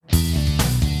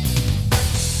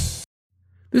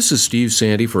This is Steve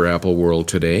Sandy for Apple World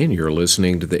Today, and you're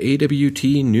listening to the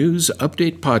AWT News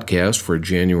Update Podcast for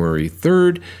January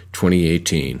 3rd,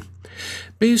 2018.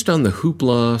 Based on the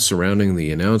hoopla surrounding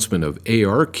the announcement of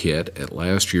ARKit at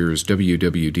last year's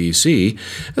WWDC,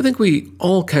 I think we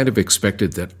all kind of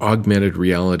expected that augmented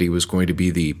reality was going to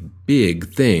be the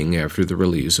big thing after the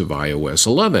release of iOS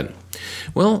 11.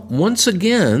 Well, once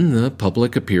again, the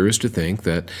public appears to think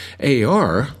that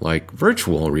AR, like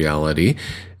virtual reality,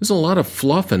 is a lot of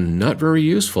fluff and not very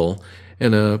useful,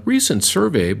 and a recent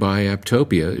survey by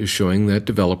Apptopia is showing that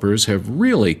developers have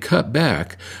really cut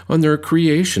back on their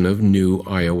creation of new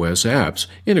iOS apps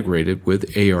integrated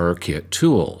with ARKit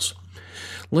tools.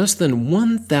 Less than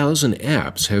 1,000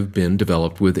 apps have been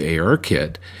developed with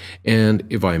ARKit, and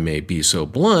if I may be so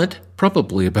blunt,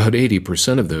 probably about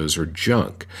 80% of those are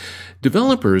junk.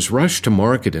 Developers rushed to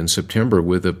market in September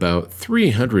with about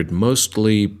 300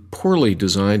 mostly poorly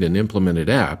designed and implemented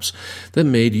apps that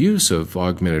made use of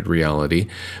augmented reality,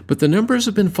 but the numbers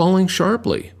have been falling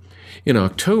sharply. In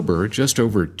October, just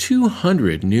over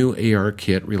 200 new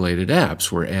ARKit-related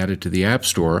apps were added to the App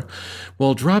Store,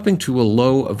 while dropping to a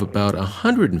low of about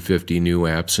 150 new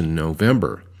apps in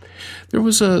November. There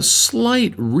was a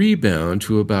slight rebound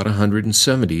to about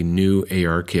 170 new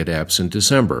ARKit apps in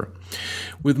December.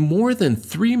 With more than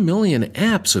 3 million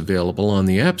apps available on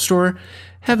the App Store,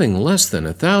 having less than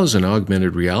 1,000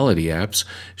 augmented reality apps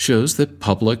shows that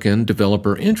public and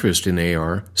developer interest in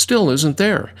AR still isn't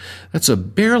there. That's a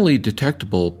barely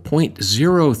detectable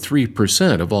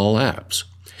 0.03% of all apps.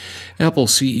 Apple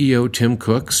CEO Tim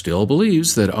Cook still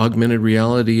believes that augmented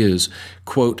reality is,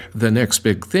 quote, the next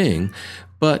big thing,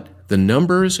 but the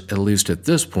numbers, at least at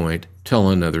this point, tell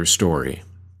another story.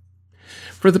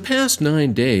 For the past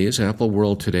 9 days, Apple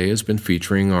World Today has been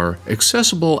featuring our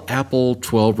Accessible Apple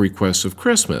 12 Requests of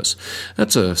Christmas.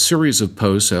 That's a series of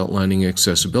posts outlining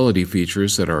accessibility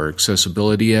features that our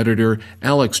accessibility editor,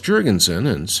 Alex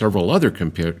Jurgensen, and several other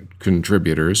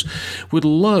contributors would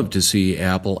love to see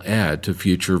Apple add to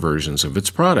future versions of its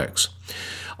products.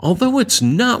 Although it's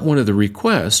not one of the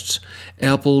requests,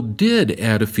 Apple did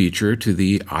add a feature to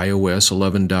the iOS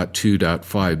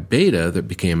 11.2.5 beta that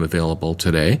became available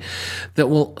today that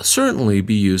will certainly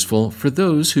be useful for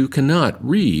those who cannot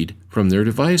read from their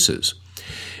devices.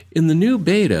 In the new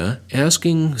beta,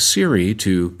 asking Siri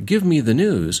to give me the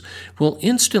news will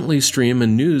instantly stream a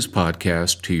news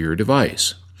podcast to your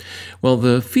device. While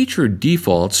the feature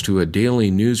defaults to a daily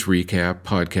news recap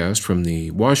podcast from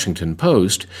the Washington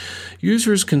Post,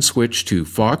 users can switch to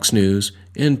Fox News,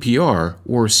 NPR,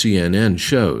 or CNN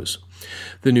shows.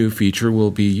 The new feature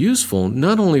will be useful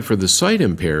not only for the sight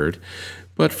impaired,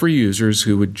 but for users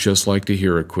who would just like to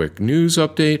hear a quick news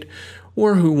update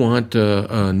or who want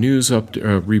a news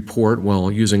report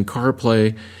while using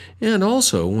CarPlay and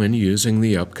also when using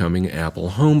the upcoming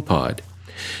Apple HomePod.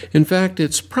 In fact,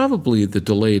 it's probably the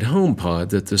delayed HomePod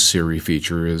that the Siri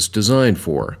feature is designed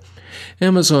for.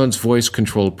 Amazon's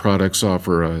voice-controlled products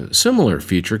offer a similar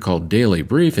feature called Daily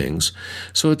Briefings,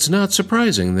 so it's not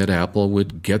surprising that Apple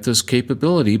would get this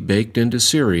capability baked into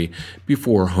Siri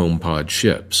before HomePod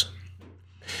ships.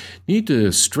 Need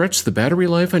to stretch the battery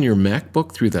life on your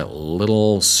MacBook through that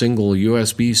little single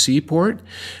USB-C port?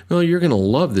 Well, you're going to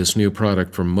love this new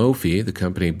product from Mophie, the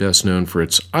company best known for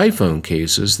its iPhone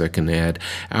cases that can add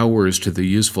hours to the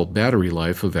useful battery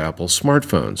life of Apple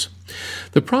smartphones.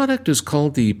 The product is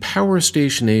called the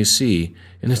PowerStation AC,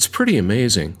 and it's pretty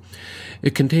amazing.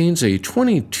 It contains a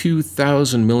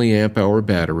 22,000 milliamp hour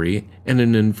battery and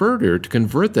an inverter to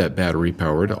convert that battery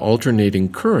power to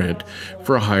alternating current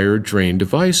for higher drain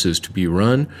devices to be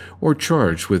run or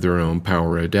charged with their own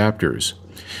power adapters.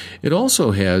 It also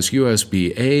has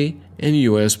USB-A and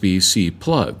USB-C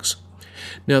plugs.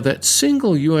 Now, that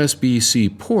single USB-C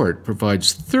port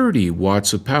provides 30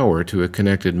 watts of power to a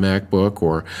connected MacBook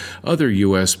or other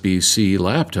USB-C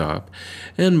laptop,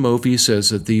 and Mophie says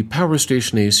that the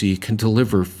PowerStation AC can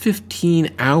deliver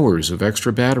 15 hours of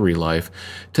extra battery life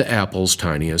to Apple's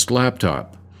tiniest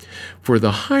laptop. For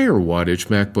the higher wattage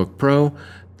MacBook Pro,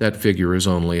 that figure is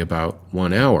only about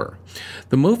 1 hour.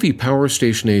 The Mophie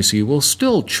PowerStation AC will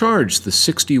still charge the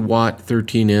 60-watt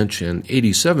 13-inch and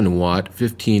 87-watt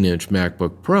 15-inch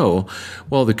MacBook Pro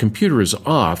while the computer is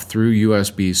off through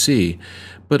USB-C,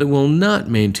 but it will not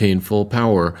maintain full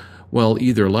power while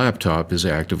either laptop is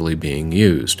actively being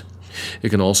used. It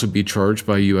can also be charged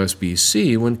by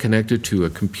USB-C when connected to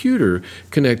a computer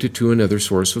connected to another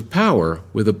source of power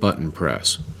with a button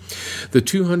press. The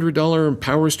 $200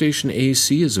 PowerStation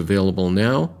AC is available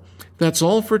now. That's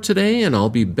all for today, and I'll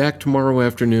be back tomorrow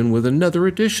afternoon with another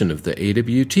edition of the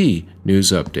AWT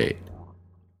News Update.